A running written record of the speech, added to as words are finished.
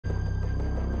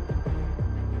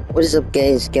What is up,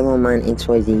 guys? Game on Mine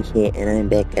XYZ here, and I'm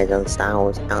back as on Star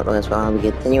Wars Outlaws. Well, I'll be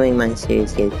continuing my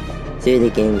series here through the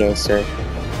game, guys. So,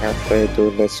 without further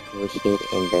ado, let's go ahead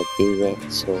and do that.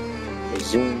 So,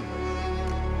 resume.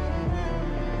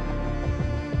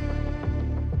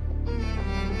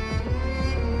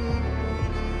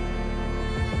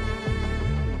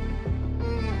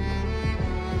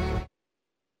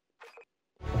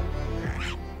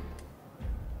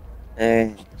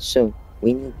 Alright, so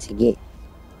we need to get.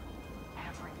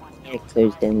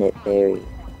 Close down that barrier.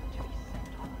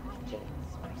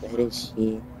 That is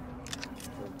here.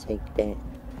 We'll take that.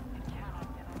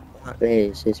 That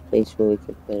is this place where we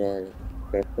can put a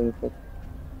grappling hook.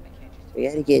 We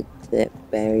gotta get to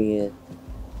that barrier.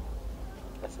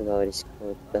 I forgot what it's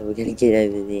called, but we gotta get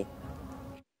over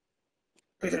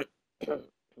there.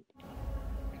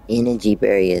 Energy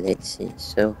barrier, that's it.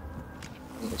 So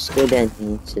let's go down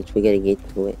here since we gotta get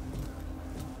to it.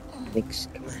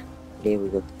 Next, come on. There we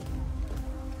go.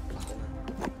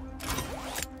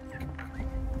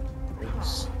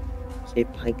 Say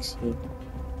pikes here.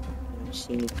 I don't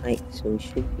see any pikes, so we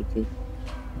should be good.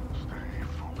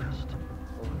 Oh,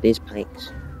 there's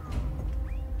pikes.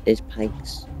 There's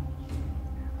pikes.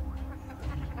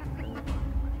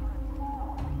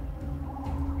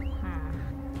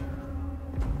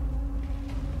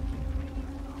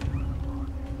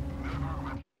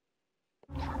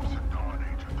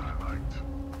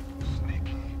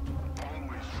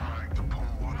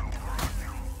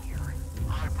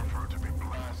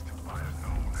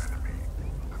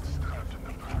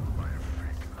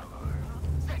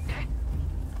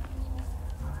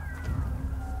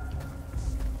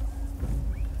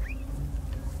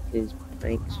 There's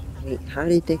pikes. Wait, how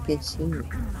did that get seen? No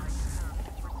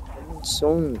one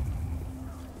saw me.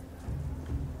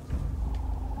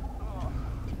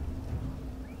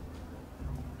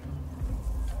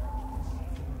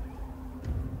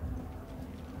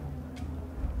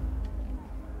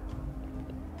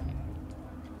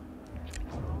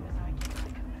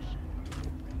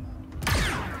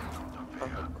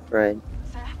 Fred.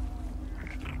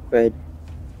 Fred.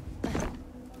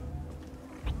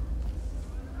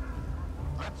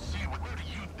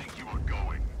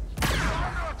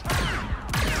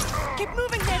 Keep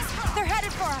moving, Nix. They're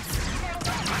headed for us.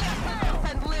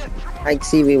 I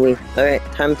see, wait. Alright,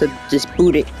 time to just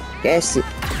boot it. Gas it.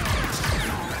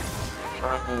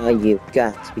 Oh, you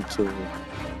got to be kidding me.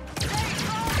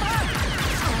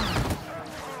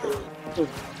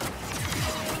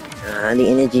 The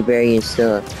energy barrier is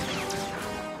still up.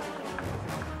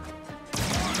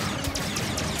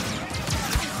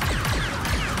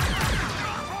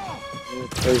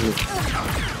 Crazy.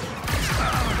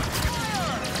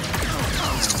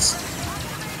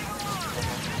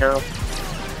 No.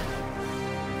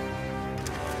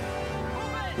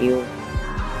 Heal.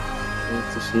 Need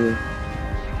to heal.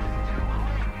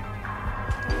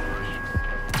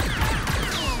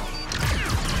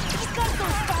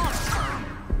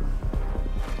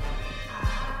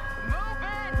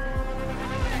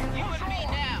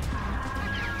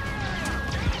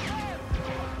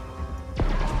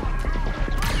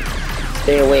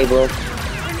 Stay away, bro. We're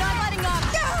not letting up.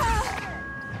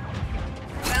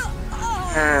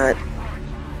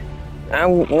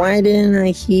 Why didn't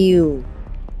I heal?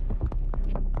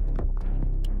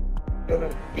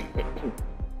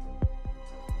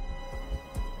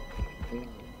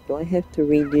 Do I have to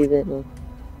redo that one?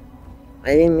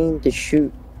 I didn't mean to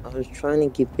shoot. I was trying to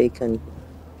get back on.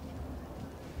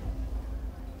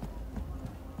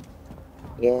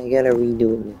 Yeah, I gotta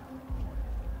redo it now.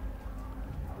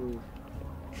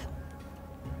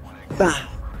 Bah!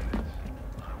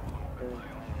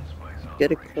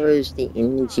 Gotta close the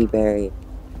energy barrier.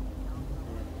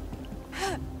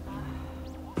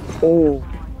 Oh.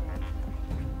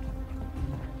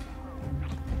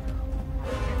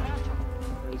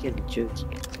 I gotta joke here.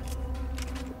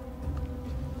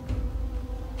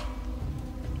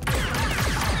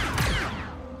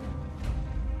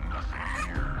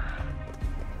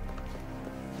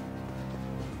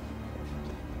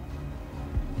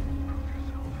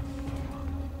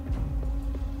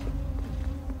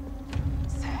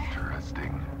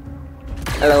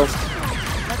 Hello.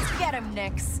 Let's get him,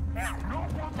 Nix.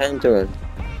 Time to run.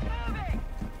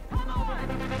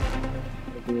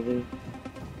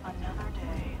 Another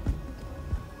day.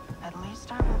 At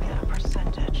least I will get a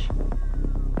percentage.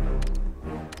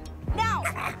 Now!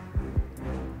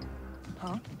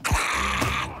 Huh?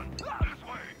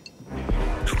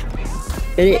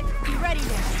 Hit it. Be ready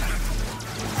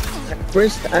now.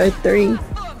 First, R3.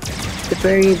 The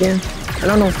barrier down. I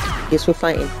don't know. Guess we're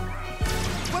fighting.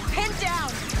 We're pinned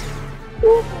down.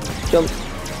 Woo. Jump.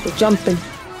 We're jumping.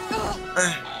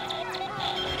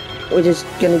 We're just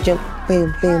gonna jump.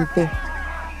 Bam, bam, bam.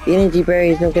 The energy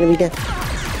barrier is not gonna be there.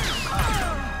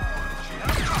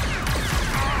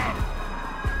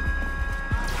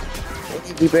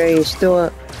 Energy barrier is still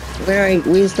up.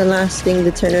 Where's the last thing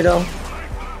to turn it off?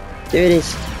 There it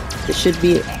is. It should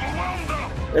be it.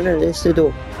 No, there's the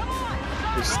door.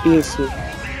 The spears here.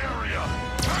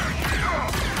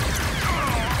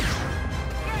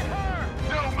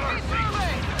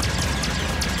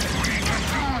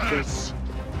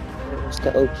 Just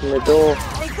to open the door.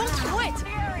 They won't quit.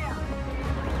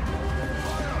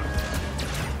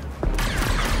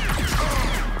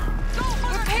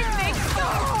 Repair me.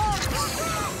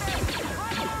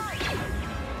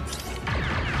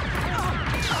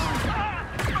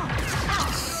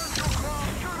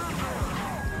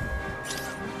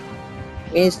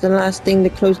 Where's the last thing to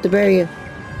close the barrier?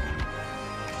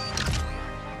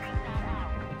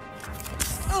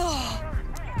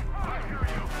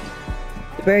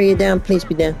 The barrier down, please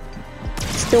be down.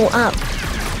 It's still up.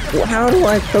 How do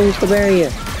I close the barrier?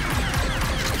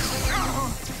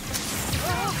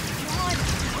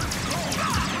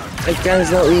 My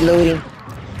gun's not reloading.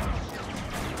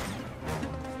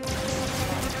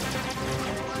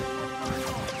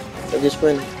 I just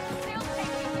went.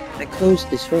 I closed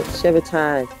this, right?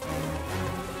 Sabotage.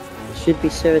 It should be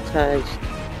sabotaged.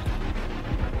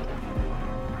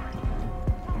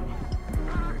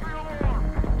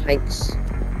 Pikes.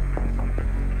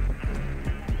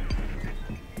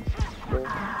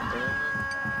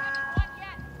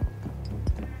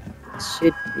 It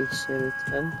should be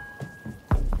sabotaged.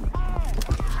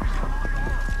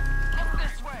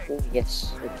 Oh,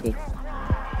 yes, okay.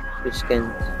 Switch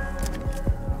guns.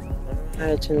 I don't know how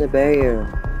to turn the barrier.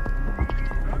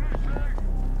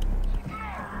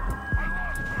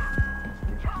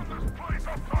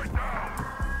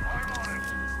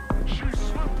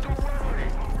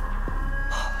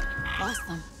 Lost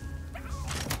them.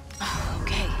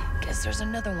 Okay, guess there's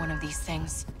another one of these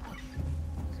things.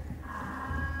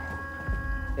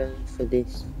 Going for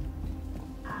this.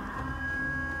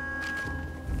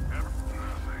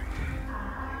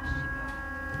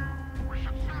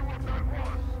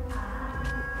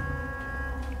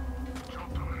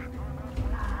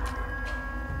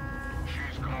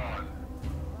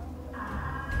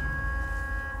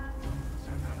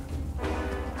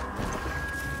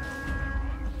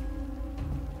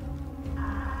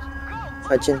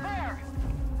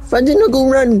 Fudging, no go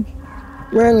run!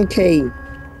 Run, Kay!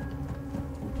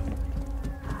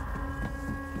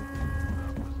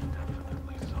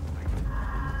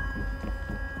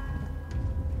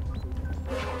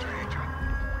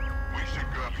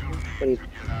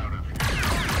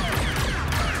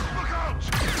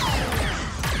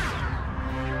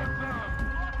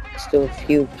 Still a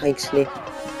few pikes left.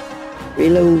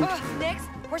 Reload. Next,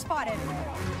 we're spotted.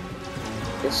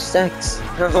 This sucks.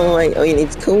 Oh, I mean,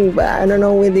 it's cool, but I don't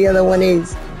know where the other one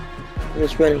is. I'm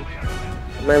just running.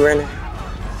 Am I running?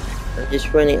 I'm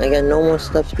just running. I got no more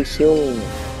stuff to heal me.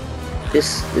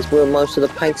 This is where most of the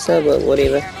pikes are, but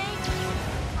whatever.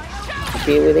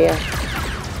 See where they are?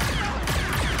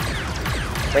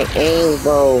 My aim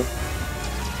bow.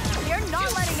 You're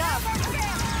not letting up.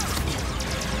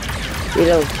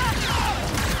 Reload.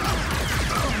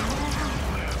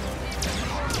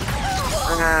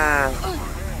 Ah.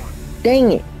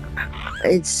 Dang it.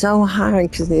 It's so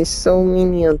hard because there's so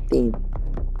many of them.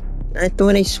 I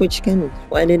thought I switched guns.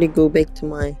 Why did it go back to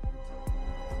my... I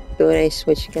thought I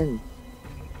switched guns.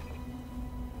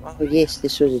 Oh yes,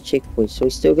 this was a checkpoint, so we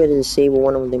still gotta disable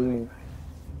one of them.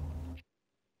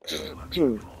 I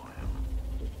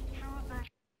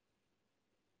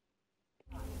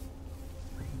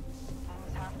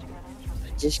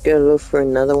just gotta look for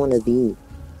another one of these.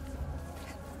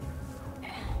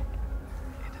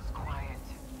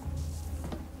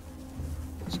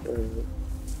 Let's go look.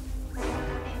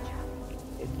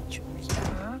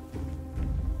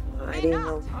 I didn't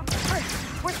know.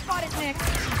 We're spotted, Nick.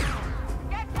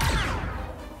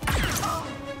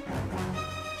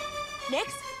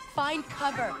 Nix, find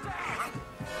cover.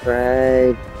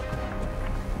 Right.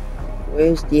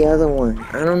 Where's the other one?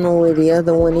 I don't know where the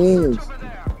other one is.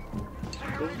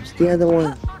 Where's the other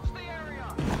one?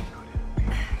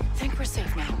 Think we're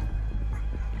safe now.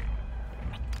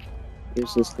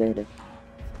 Use this letter.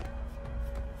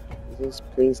 Is this,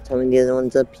 please tell me the other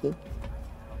one's up here.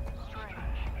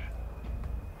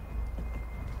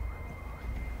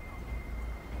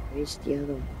 Where's the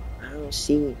other one? I don't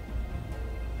see it.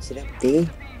 Is it up there?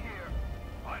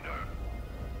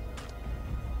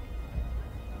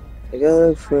 I gotta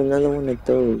look for another one of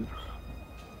those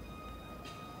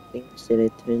things that I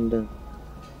turned on.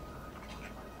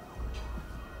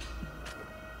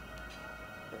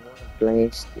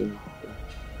 blasting.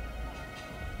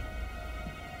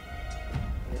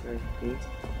 Right here.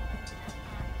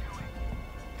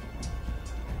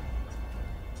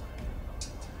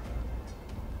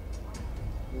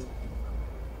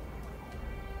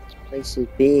 This place is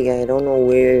big. I don't know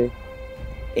where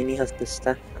any of the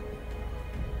stuff.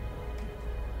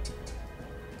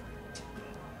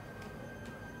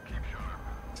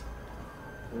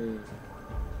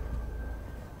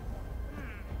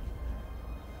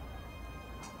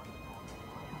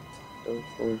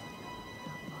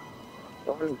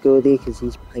 Don't want to go there because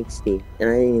these pikes there, and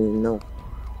I didn't even know.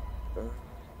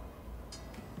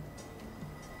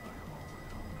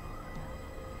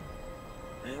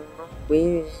 I don't know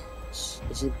where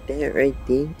is it that right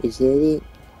there? Is that it?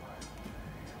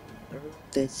 I don't know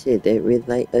if that's it. That red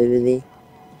light over there.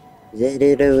 Is that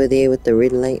it over there with the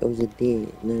red light, or is it there?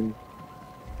 And then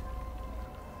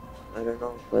I don't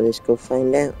know. Well, let's go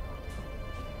find out.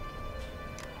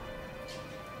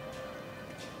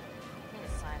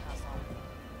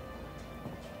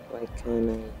 Why can't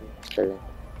I use the light?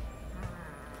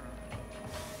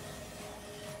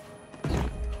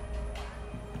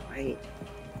 Right.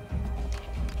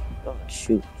 Oh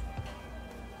shoot.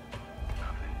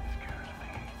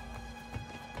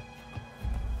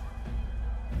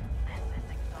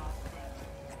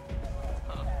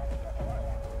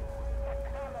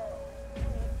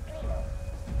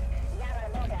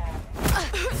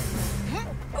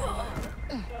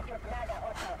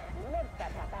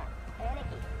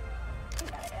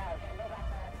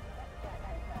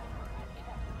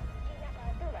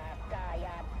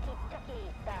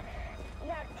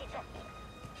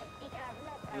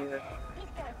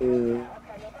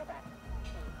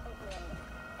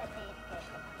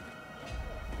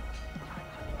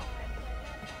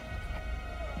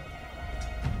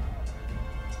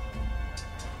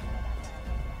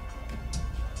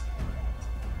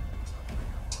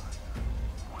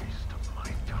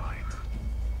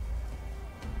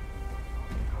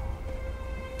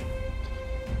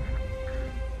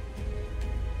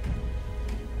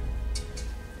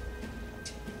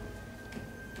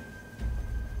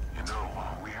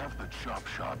 Chop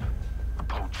shop.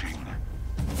 Poaching.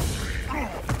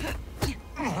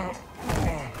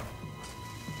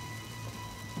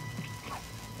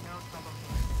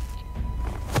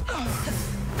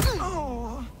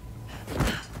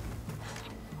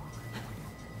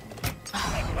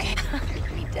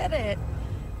 We did it.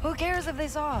 Who cares if they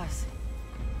saw us?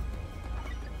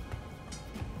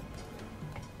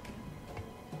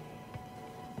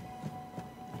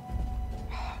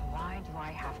 Why do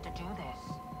I have to do this?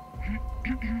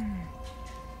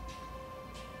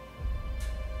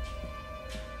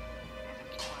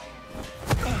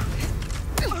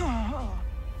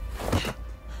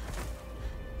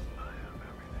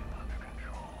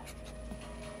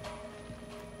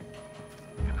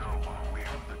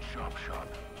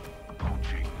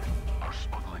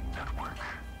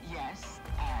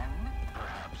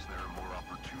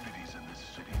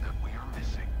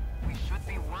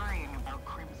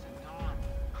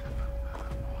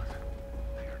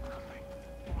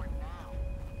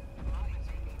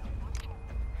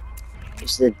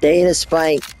 It's the data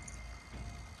spike.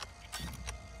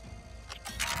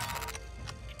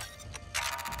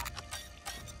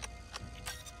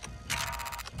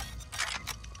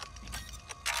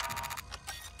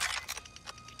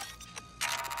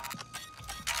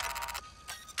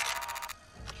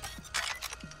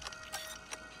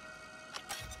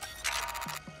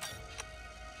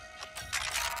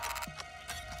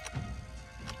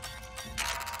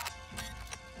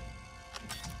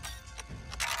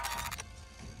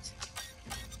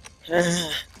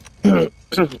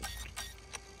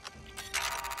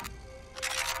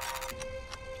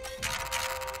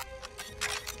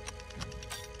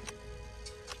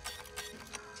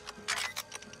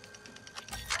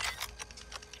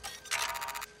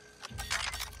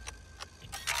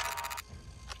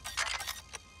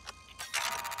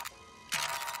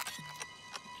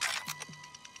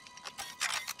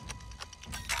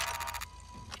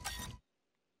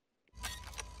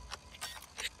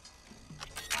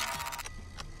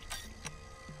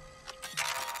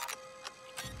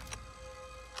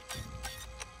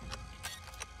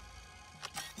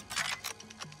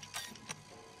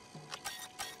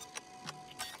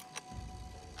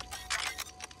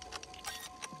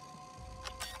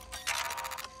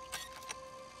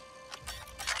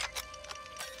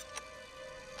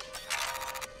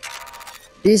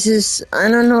 This is, I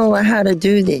don't know how to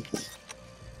do this.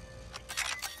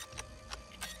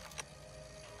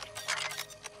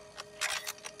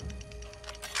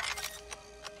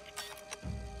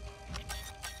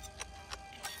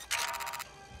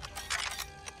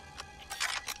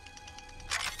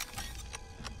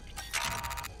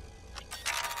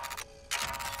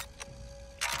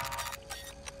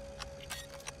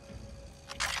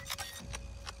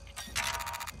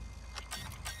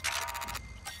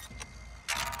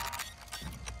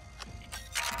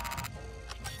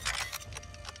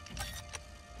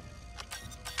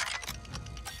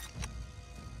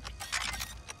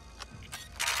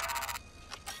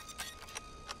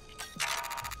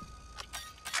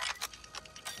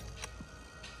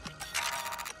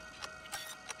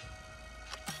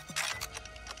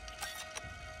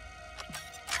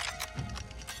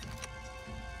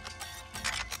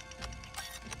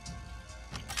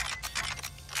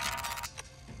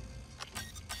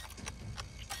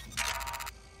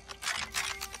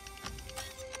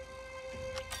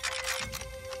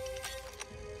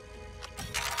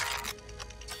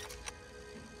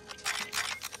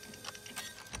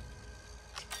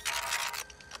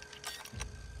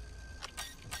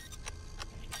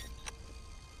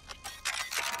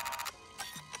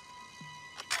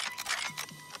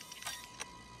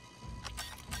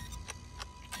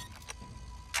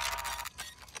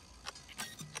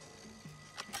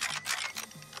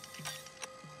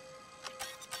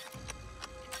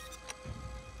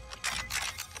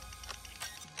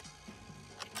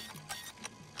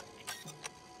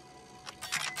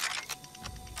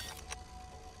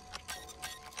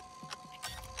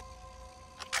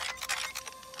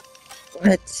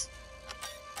 What?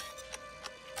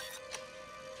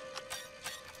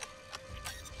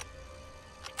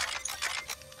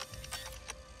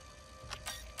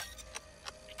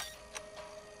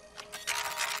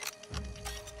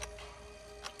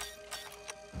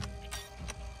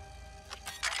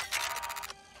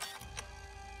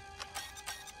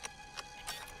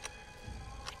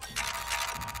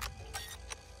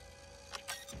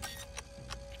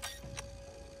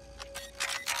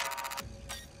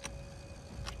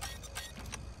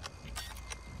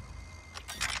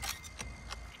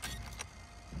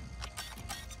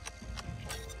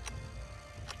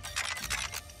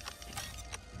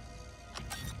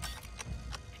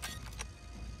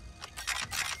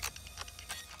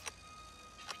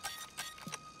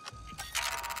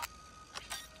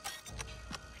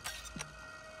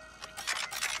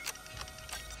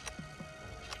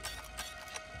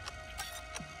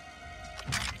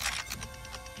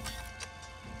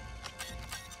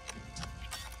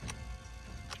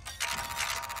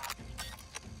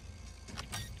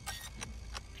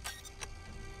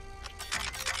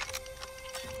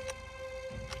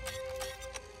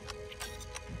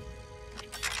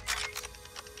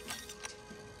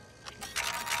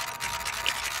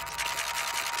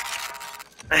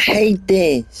 I hate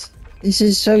this. This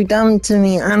is so dumb to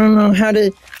me. I don't know how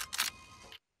to.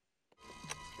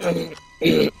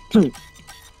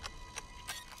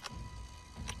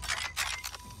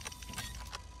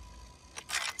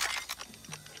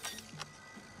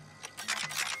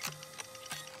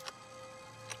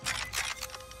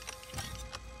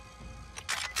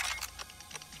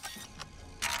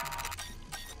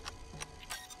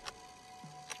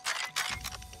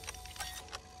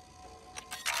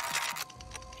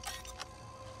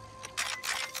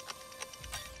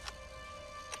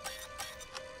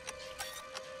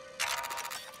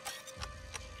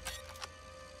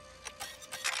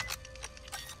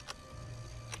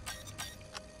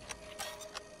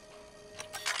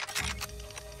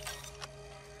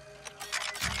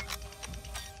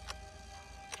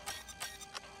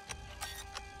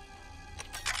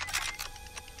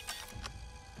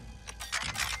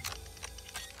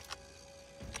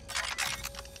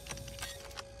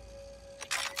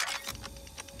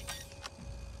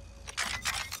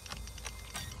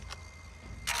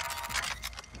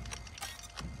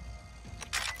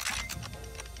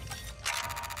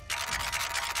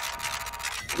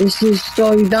 This is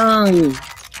so dumb.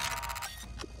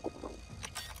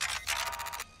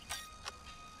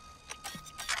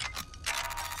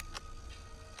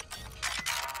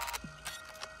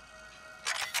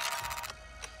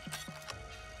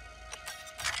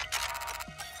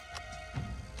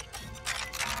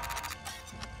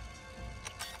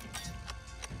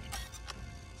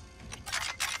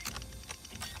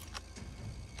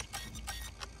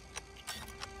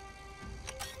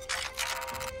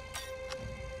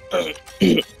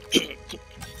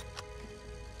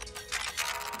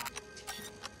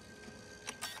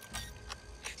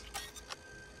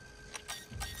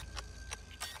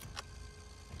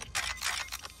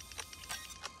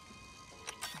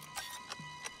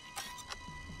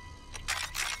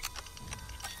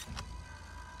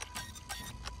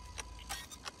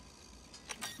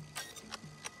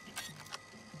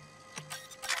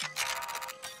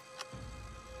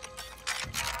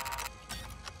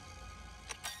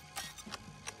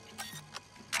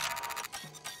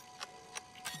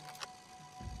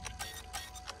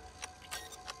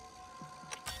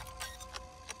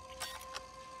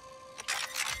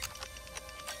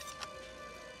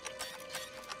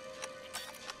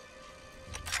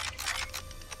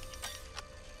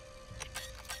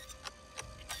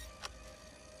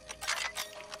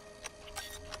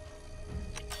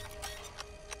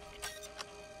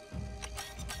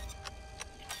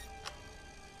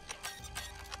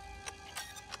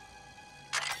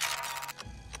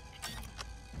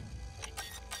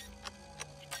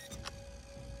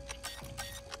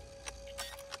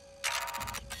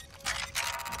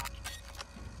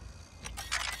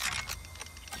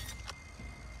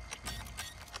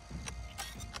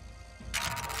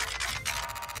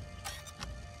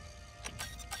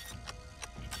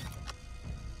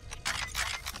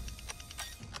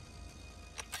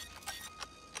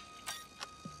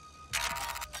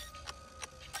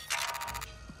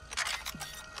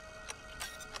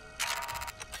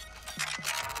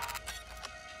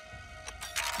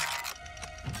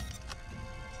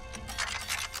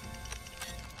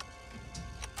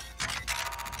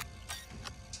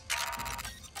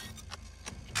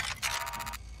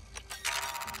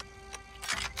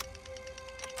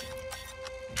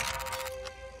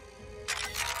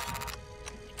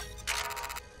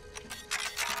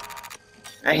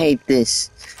 I hate this.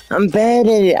 I'm bad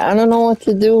at it. I don't know what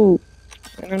to do.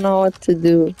 I don't know what to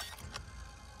do.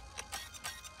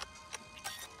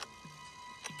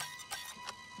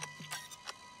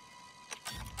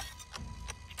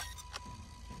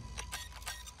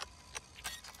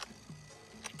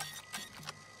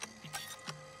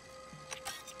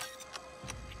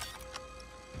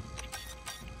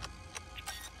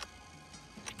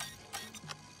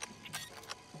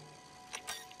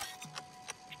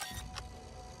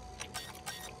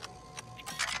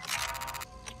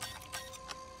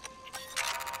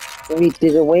 Wait,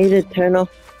 there's a way to turn off.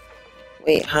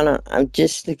 Wait, Hannah, I'm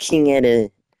just looking at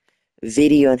a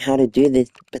video on how to do this,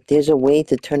 but there's a way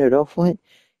to turn it off. What?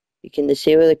 You can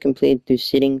disable the complete through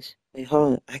settings. Wait,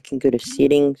 hold on. I can go to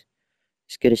settings.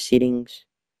 Let's go to settings.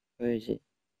 Where is it?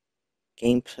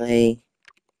 Gameplay.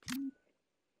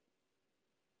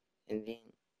 And then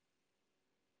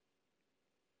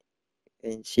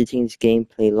in settings,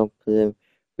 gameplay, lock them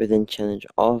within challenge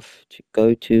off. To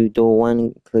go to door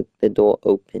 1, click the door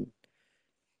open.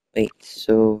 Wait,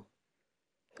 so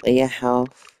player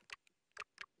health.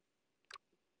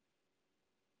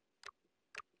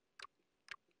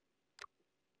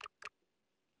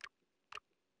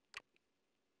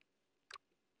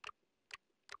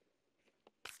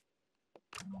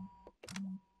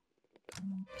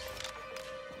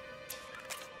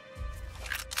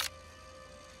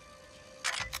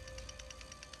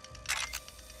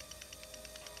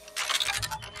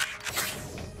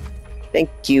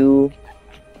 Thank you.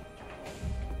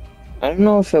 I don't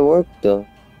know if it worked though.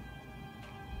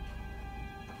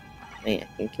 Wait, I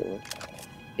think it worked.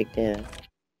 Pick that up.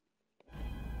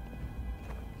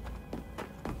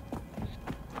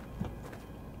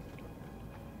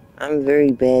 I'm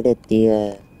very bad at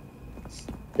the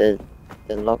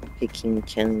lock picking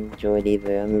challenge or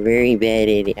whatever. I'm very bad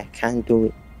at it. I can't do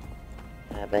it.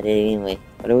 But anyway,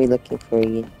 what are we looking for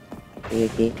again? We're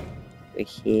here. We're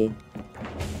here.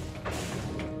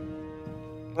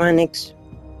 Come on, next.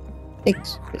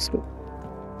 Next. Let's go.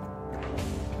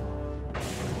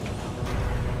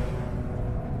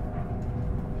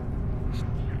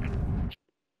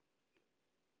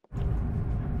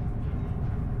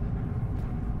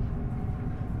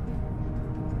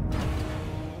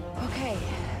 Okay,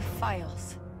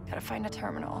 files. Gotta find a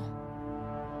terminal.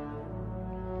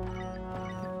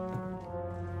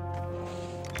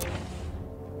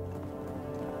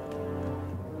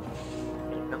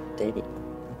 Not dead it.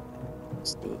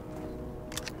 Stay.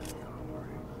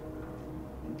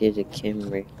 There's a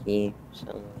camera here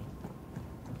somewhere.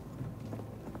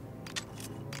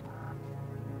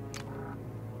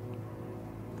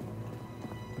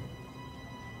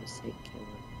 What's that camera?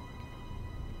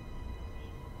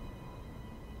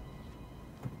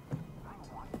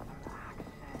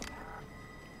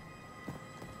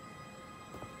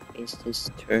 Is this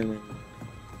terminal?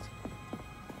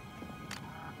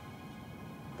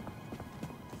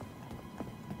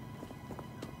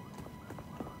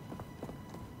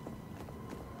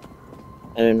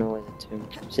 I don't know where the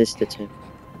terminal is. This the terminal.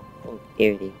 Oh,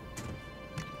 here it is.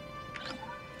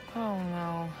 Oh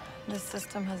no, this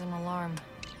system has an alarm.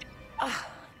 Ah,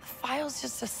 the file's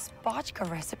just a spotchka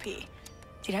recipe.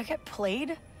 Did I get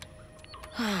played?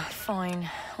 Ah, fine.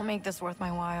 I'll make this worth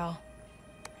my while.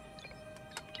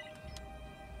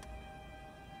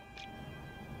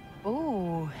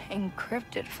 Ooh,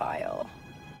 encrypted file.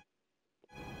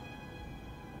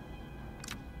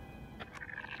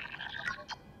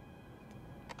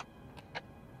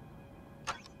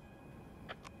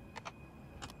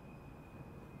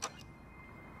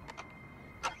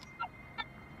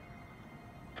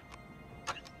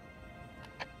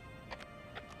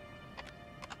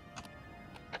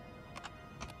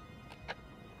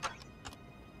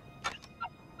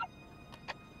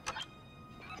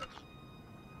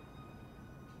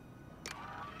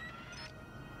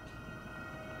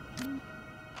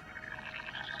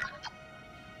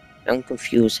 I'm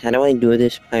confused. How do I do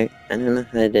this part? I don't know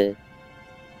how to...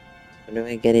 What do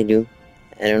I gotta do?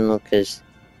 I don't know, cause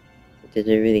it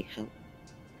doesn't really help.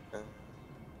 Uh,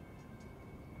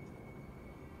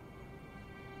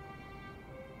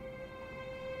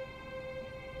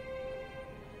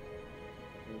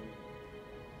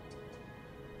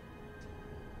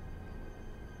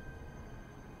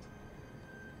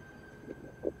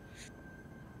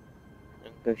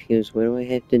 I'm confused. What do I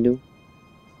have to do?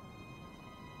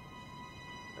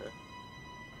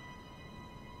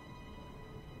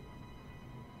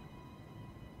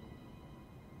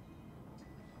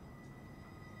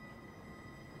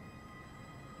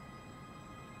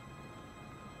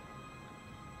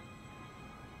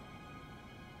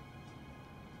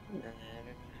 I don't know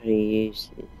how to use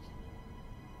this.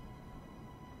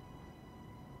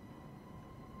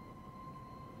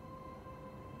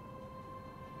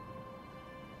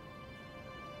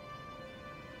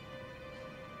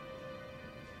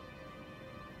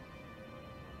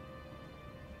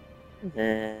 Uh, I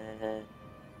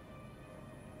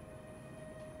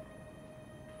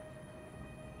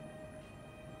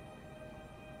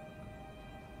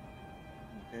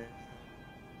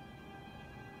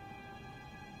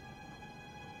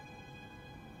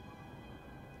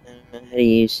don't know how to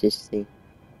use this thing.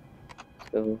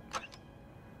 So.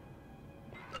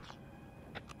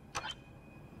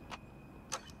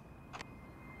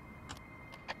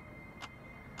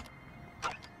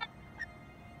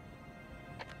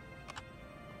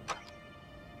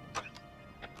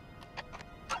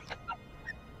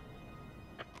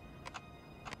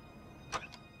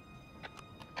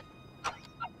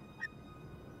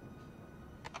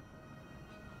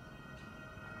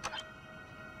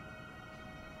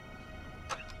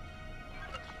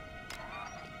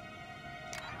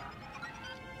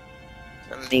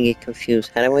 I'm gonna get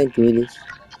confused. How do I do this?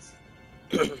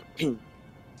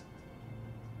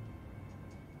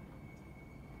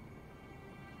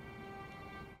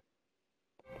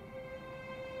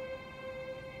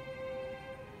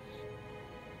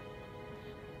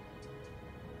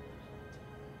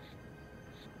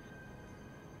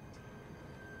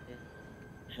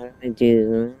 How do I do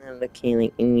this? I'm not looking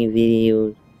like any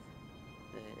videos.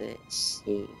 Let's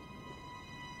see.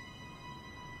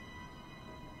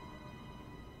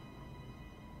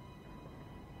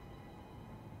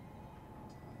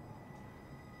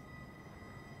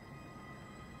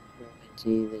 How do I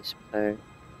do this part?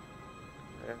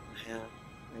 I don't know how.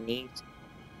 I need.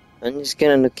 I'm just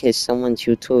gonna look at someone's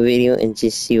YouTube video and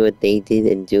just see what they did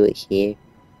and do it here.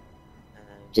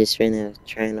 Just right now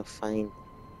trying to find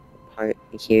the part.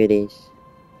 Here it is.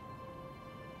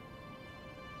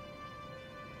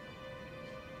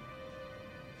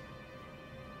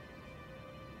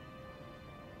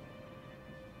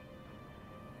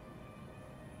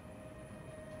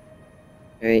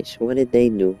 Alright, so what did they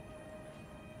do?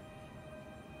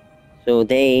 So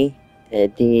they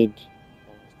did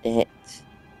that.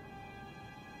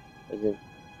 Was it?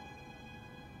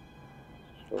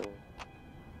 So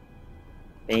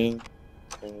bang,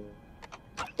 bang,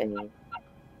 bang.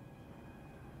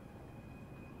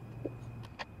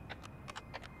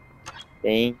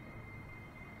 Bang.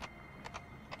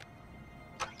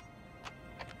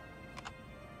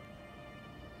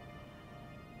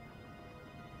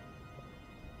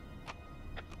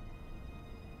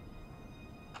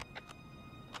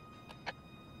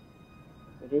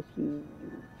 What is he?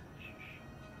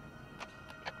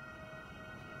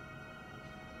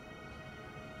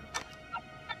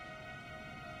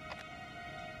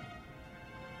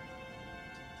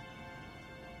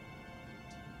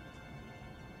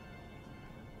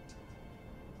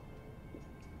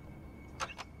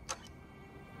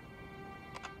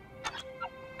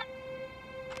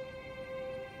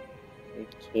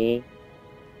 Okay.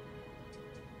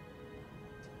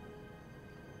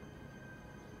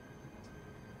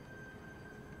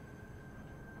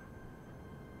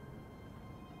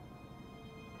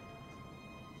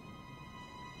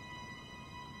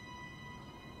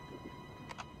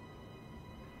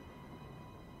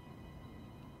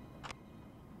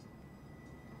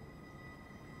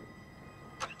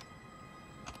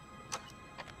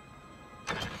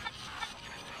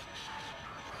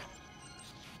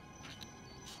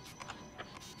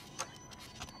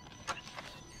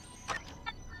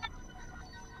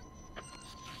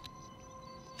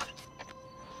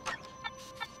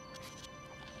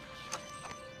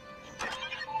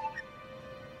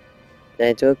 Did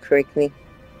I do it correctly?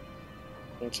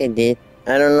 I think I did.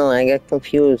 I don't know, I got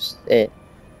confused at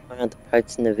one of the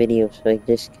parts in the video, so I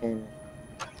just kinda...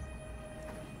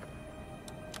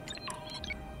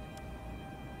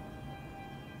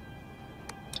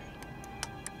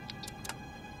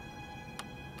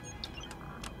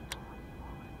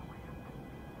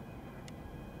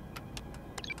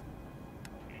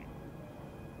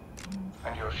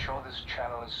 And you're sure this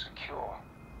channel is secure,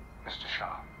 Mr.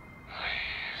 Shah?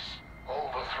 Please.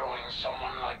 Overthrowing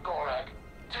someone like Gorag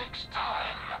takes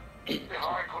time. If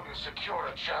I couldn't secure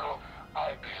a channel,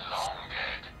 I'd be long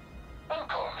dead. And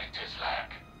call me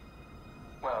Tislak.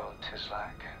 Well,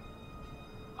 Tislak,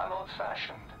 I'm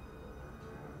old-fashioned.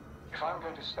 If I'm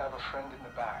going to stab a friend in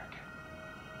the back,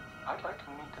 I'd like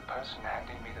to meet the person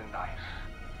handing me the knife.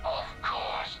 Of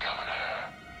course,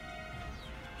 Governor.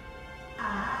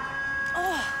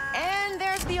 Oh, and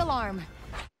there's the alarm.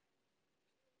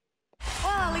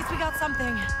 Well, at least we got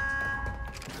something.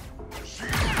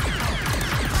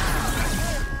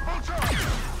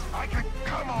 I can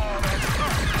come on.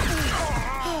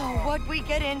 Oh, what'd we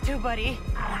get into, buddy?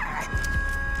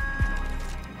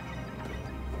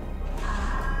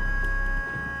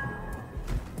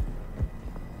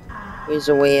 Where's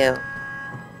the way out?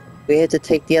 we have to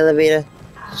take the elevator?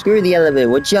 Screw the elevator,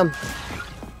 we'll jump.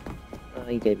 Oh,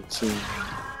 you gotta be kidding.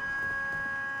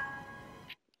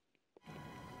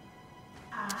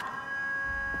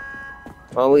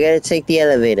 Oh, we gotta take the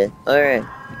elevator. Alright.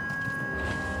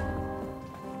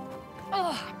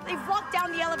 Oh, they've locked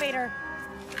down the elevator.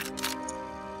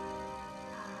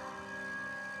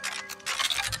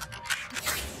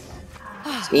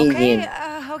 It's easy.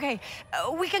 Okay, okay.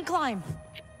 We can climb.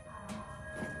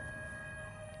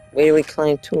 Where do we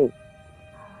climb to?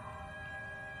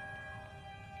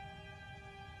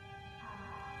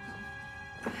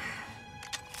 I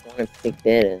wanna pick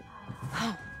that up.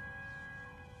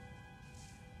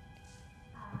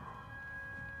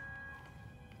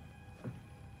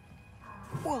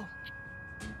 Whoa.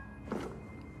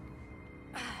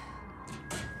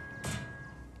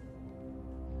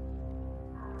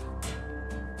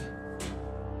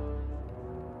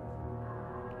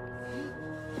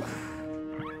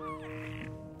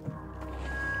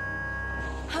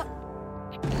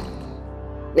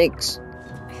 Next.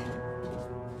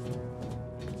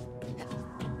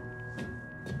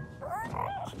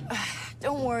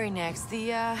 Don't worry, Nix.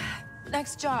 The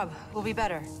next job will be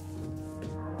better.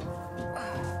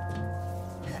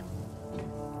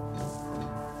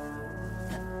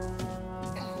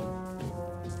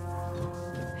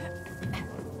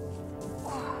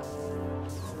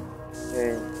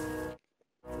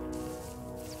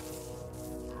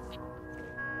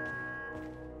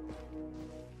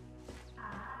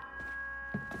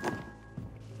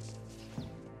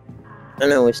 Oh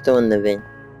no, we're still in the vent.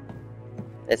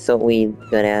 I thought we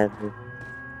got out of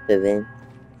the vent.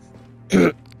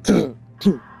 There's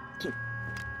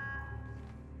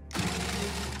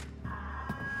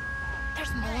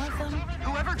more of them?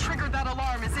 Whoever triggered that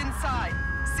alarm is inside.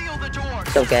 Seal the door.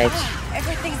 What's up, guys?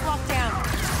 Everything's locked down.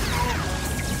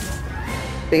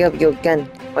 Pick up your gun.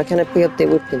 Why can't I pick up the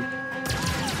weapon?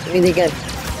 Give me the gun.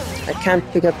 I can't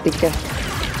pick up the gun.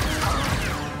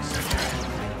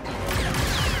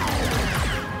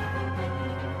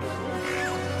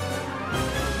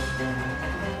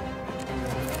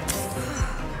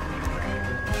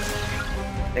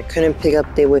 I couldn't pick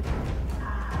up the weapon.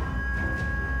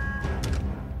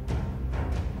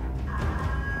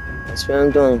 That's what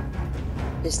I'm doing.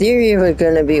 Is there ever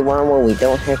gonna be one where we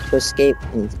don't have to escape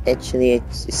and actually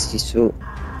it's just so...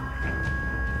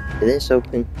 Is this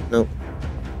open? Nope.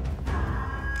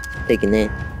 Taking that.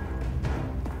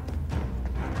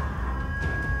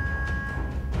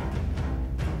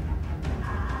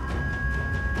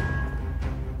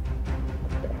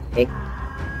 What the heck?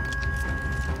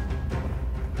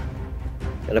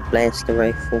 Got a blaster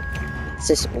rifle. It's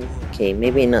this one. Okay,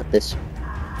 maybe not this one.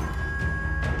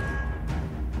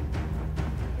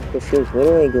 Confused. Where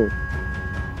do I go?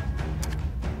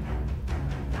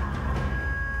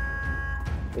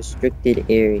 Restricted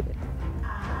area.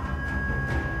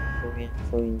 I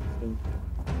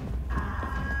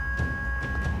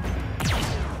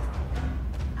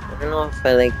don't know if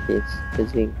I like this,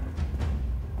 because I don't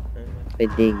know if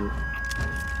I dig it.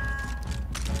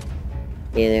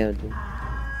 Yeah, that'll do.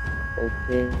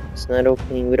 Open. It's not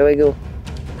opening. Where do I go?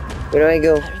 Where do I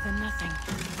go? Better than nothing.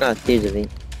 Ah, there's a vent.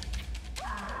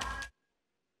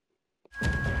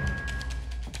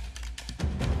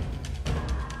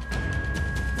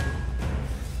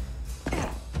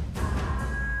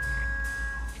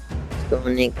 Let's go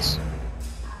next.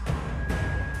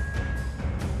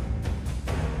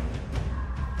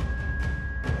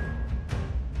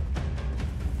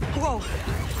 Whoa.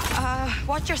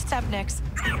 Watch your step, Nix.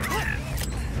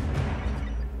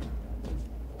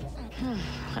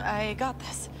 I got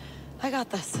this. I got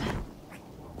this.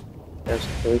 That's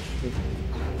close.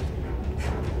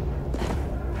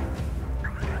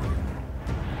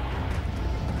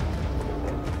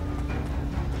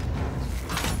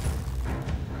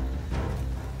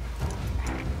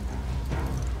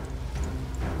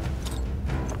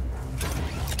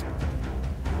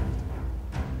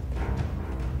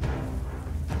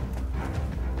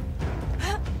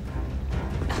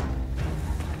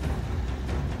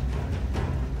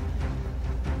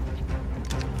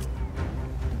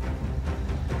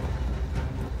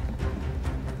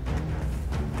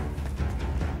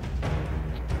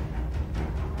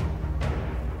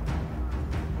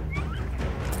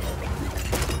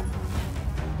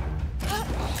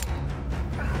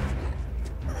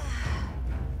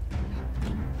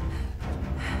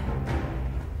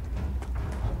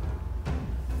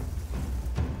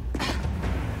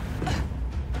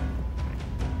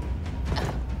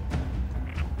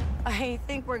 I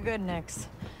think we're good, Nix.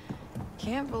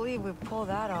 Can't believe we pulled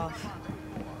that off.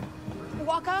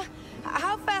 Waka,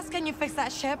 how fast can you fix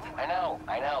that ship? I know.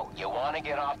 You want to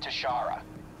get off to Shara.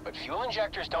 But fuel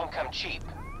injectors don't come cheap.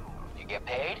 You get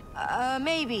paid?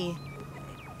 Maybe.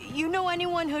 You know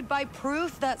anyone who'd buy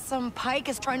proof that some pike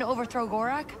is trying to overthrow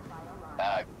Gorak?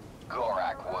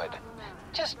 Gorak would.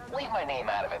 Just leave my name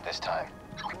out of it this time.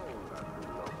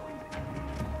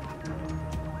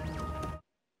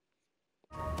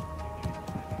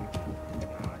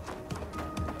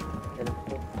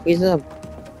 He's up.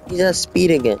 He's at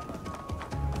speed again.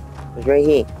 It's right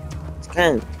here. It's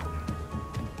can.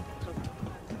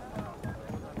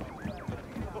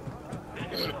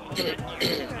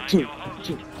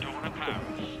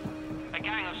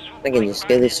 I can just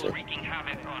go this way.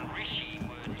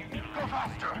 Go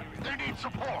faster. They need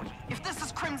support. If this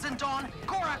is Crimson Dawn,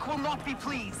 Gorak will not be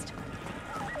pleased.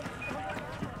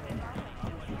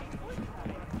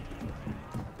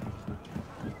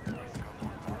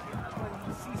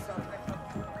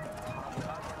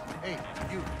 Hey,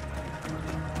 you.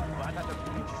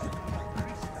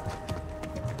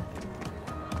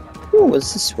 Oh,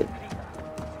 what's this way?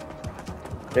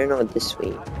 They're not this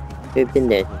way. We've been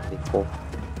there before.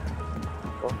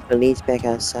 Oh, police back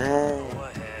outside. Go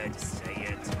ahead,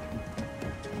 say it.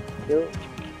 Yo,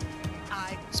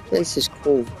 this place is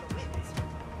cool.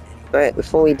 Alright,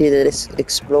 before we do that, let's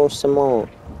explore some more.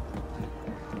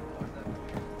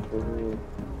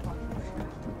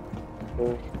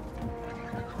 Oh.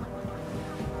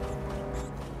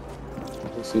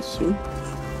 This is you.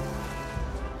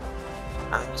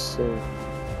 Awesome.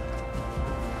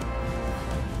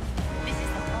 This is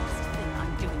the last thing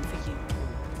I'm doing for you.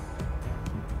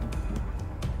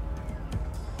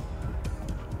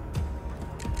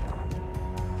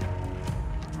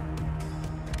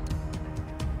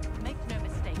 Make no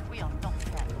mistake, we are not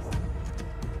friends.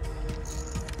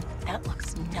 That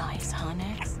looks nice, huh,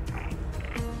 Nix?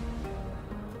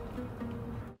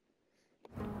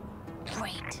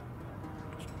 Great.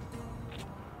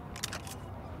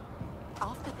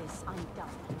 After this, I'm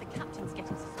done. The captain's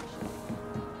getting suspicious.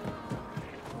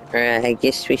 Alright, I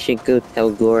guess we should go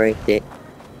tell Gorak that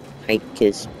Pike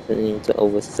is planning to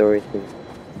overthrow him.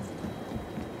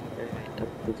 Alright,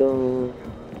 up we go.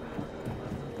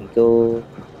 We go.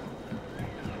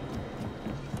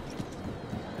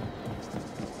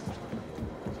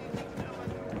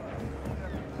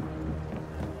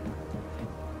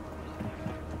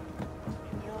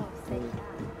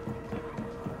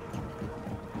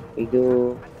 We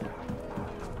go.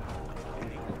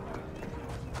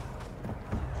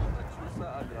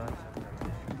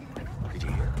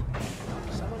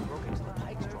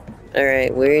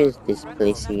 Alright, where is this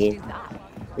place again?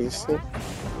 Is this it?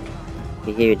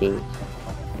 Okay, here it is.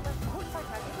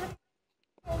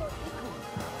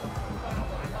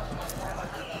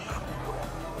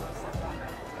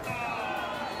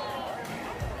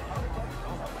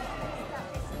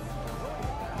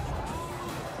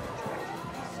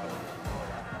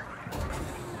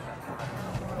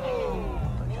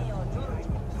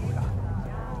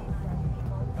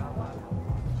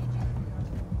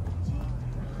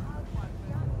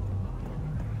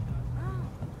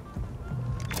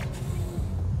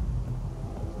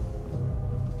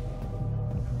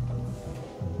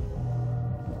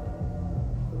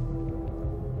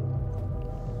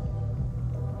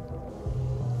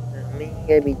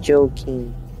 You gotta be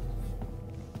joking.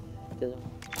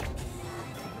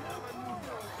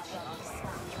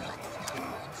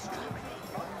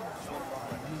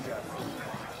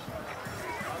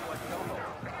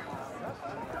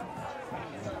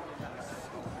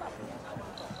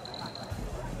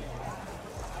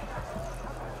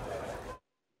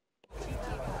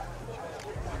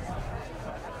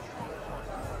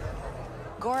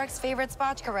 Gorak's favorite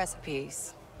spotchka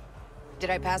recipes. Did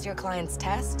I pass your client's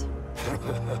test?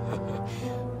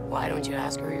 Why don't you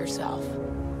ask her yourself?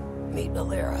 Meet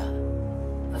Valera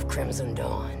of Crimson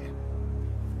Dawn.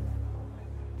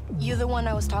 You the one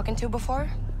I was talking to before?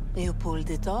 You pulled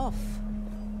it off.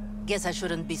 Guess I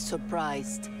shouldn't be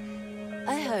surprised.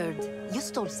 I heard you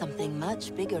stole something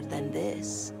much bigger than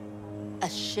this. A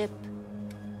ship.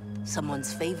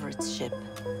 Someone's favorite ship.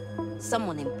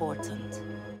 Someone important.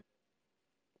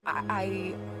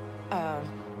 I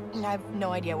have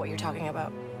no idea what you're talking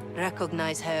about.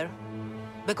 Recognize her?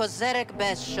 Because Zarek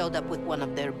Besh showed up with one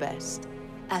of their best,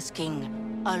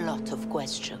 asking a lot of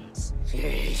questions.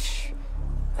 Sheesh.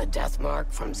 A death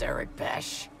mark from Zarek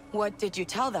Besh. What did you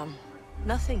tell them?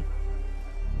 Nothing.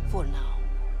 For now.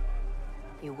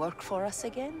 You work for us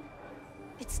again?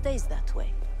 It stays that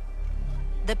way.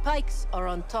 The Pikes are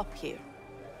on top here,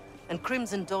 and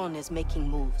Crimson Dawn is making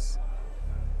moves.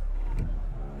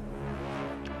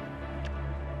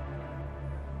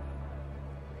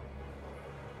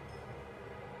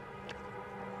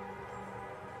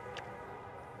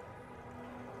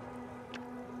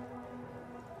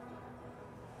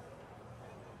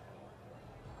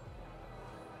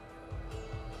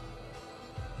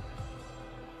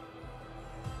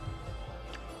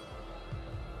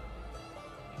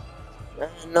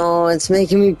 No, it's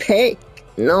making me pick.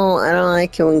 No, I don't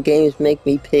like it when games make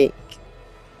me pick.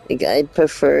 Like, I'd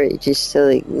prefer it just to,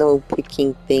 like, no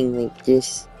picking thing, like,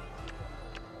 just...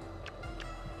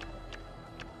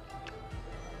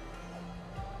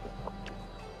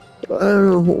 I don't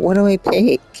know, what do I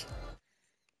pick?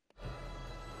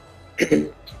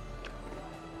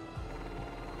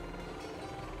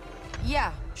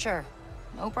 Yeah, sure.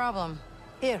 No problem.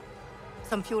 Here,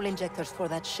 some fuel injectors for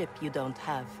that ship you don't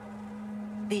have.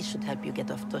 These should help you get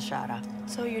off to Shara.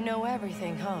 So you know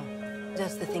everything, huh?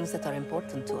 Just the things that are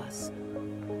important to us.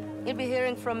 You'll be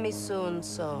hearing from me soon,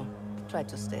 so try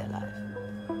to stay alive.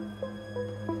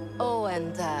 Oh,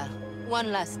 and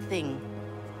one last thing.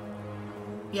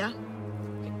 Yeah?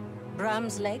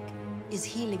 Bram's leg is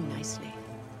healing nicely.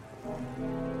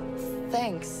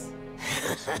 Thanks.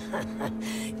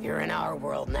 You're in our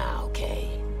world now,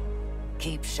 Kay.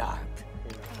 Keep sharp.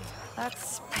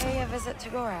 Let's pay a visit to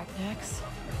Gorak next.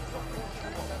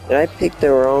 Did I pick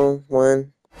the wrong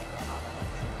one?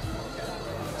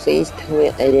 Please tell me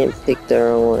I didn't pick the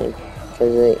wrong one.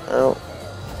 Cause, like, I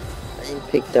didn't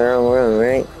pick the wrong one,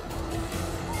 right?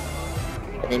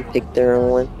 I didn't pick the wrong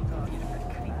one.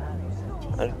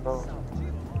 I don't know.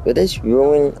 Will this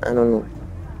ruin? I don't know.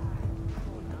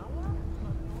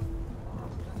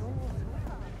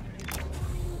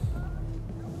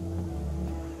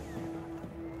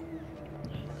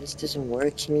 This doesn't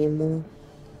work anymore.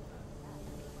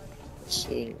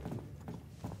 Shit.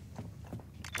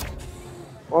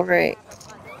 Alright.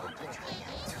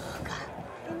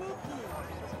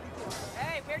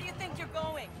 Hey, where do you think you're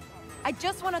going? I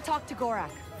just want to talk to Gorak.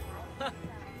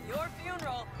 Your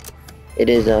funeral. It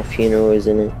is our funeral,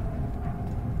 isn't it?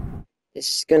 This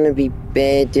is gonna be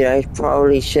bad, dude. I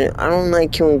probably shouldn't. I don't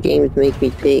like when games make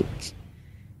me pick.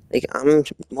 Like, I'm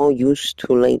more used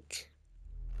to, like...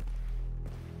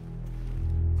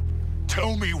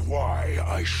 Tell me why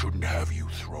I shouldn't have you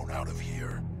thrown out of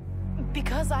here.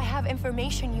 Because I have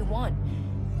information you want.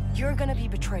 You're gonna be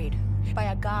betrayed by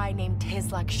a guy named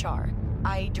Tizlek Shar.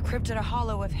 I decrypted a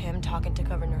holo of him talking to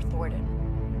Governor Thornton.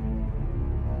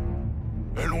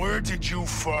 And where did you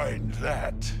find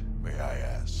that, may I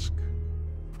ask?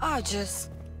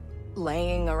 Just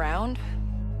laying around.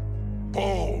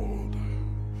 Bold.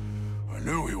 I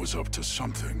knew he was up to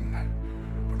something,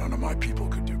 but none of my people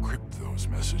could decrypt those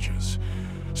messages.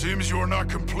 Seems you're not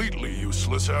completely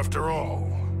useless after all.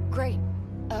 Great.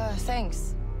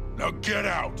 Thanks. Now get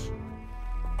out!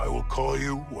 I will call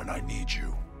you when I need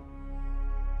you.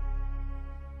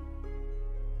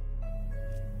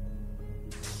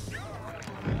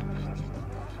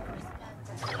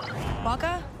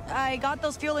 Waka, I got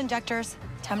those fuel injectors.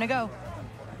 Time to go.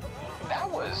 That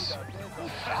was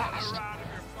fast.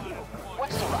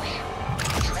 What's the rush?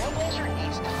 Trailblazer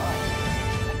needs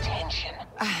time. Attention.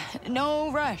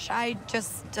 No rush. I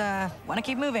just, want to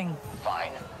keep moving.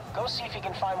 Fine. Go see if you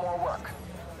can find more work.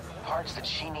 Parts that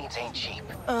she needs ain't cheap.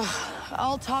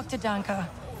 I'll talk to Danka.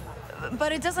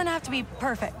 But it doesn't have to be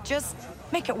perfect. Just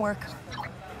make it work.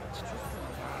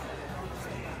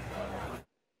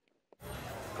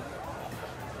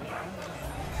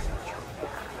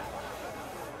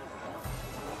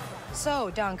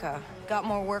 So, Danka, got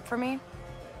more work for me?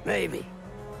 Maybe.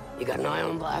 You got an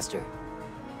ion blaster?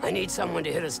 I need someone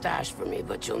to hit a stash for me,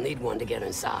 but you'll need one to get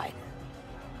inside.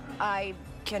 I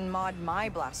can mod my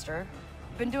blaster.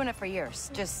 Been doing it for years.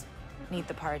 Just need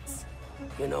the parts.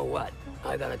 You know what?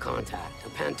 I got a contact, a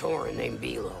Pantoran named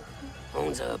Bilo.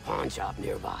 Owns a pawn shop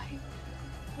nearby.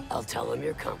 I'll tell him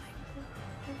you're coming.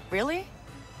 Really?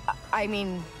 I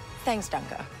mean, thanks,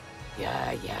 Danka.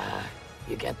 Yeah.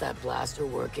 You get that blaster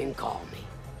working, call me.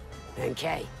 And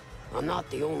Kay, I'm not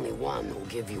the only one who'll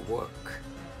give you work.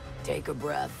 Take a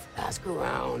breath, ask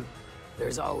around.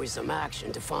 There's always some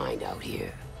action to find out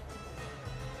here.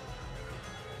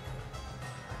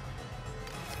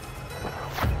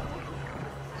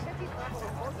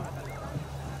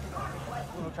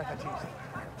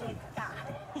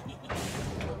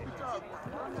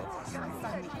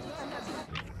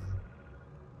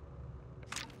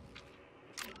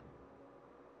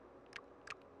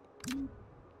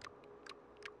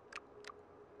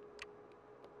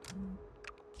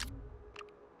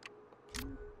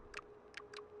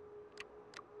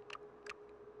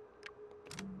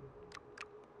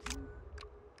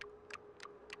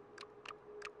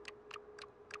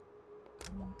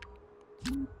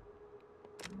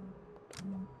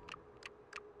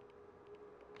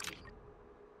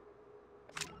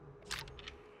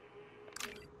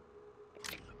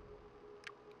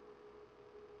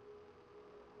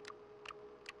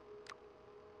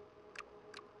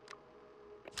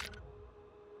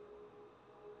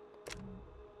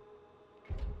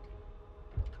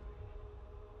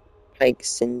 Pike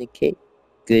Syndicate,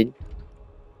 good.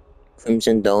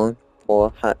 Crimson Dawn,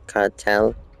 poor. Hot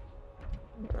Cartel.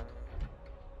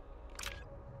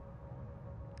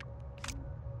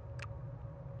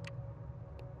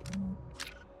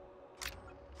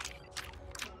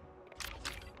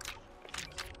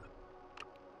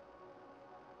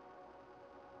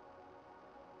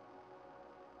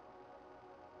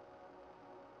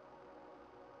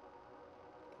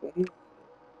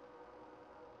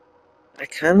 I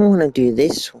kinda wanna do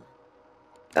this one.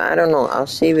 I don't know, I'll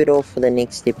save it all for the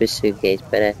next episode, guys.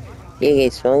 But yeah,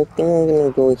 guys, so I think I'm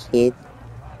gonna go ahead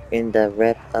and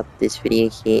wrap up this video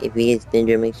here. If you guys did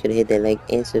enjoy, make sure to hit that like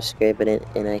and subscribe button,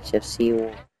 and I shall see you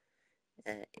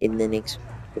all in the next one.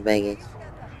 Goodbye, guys.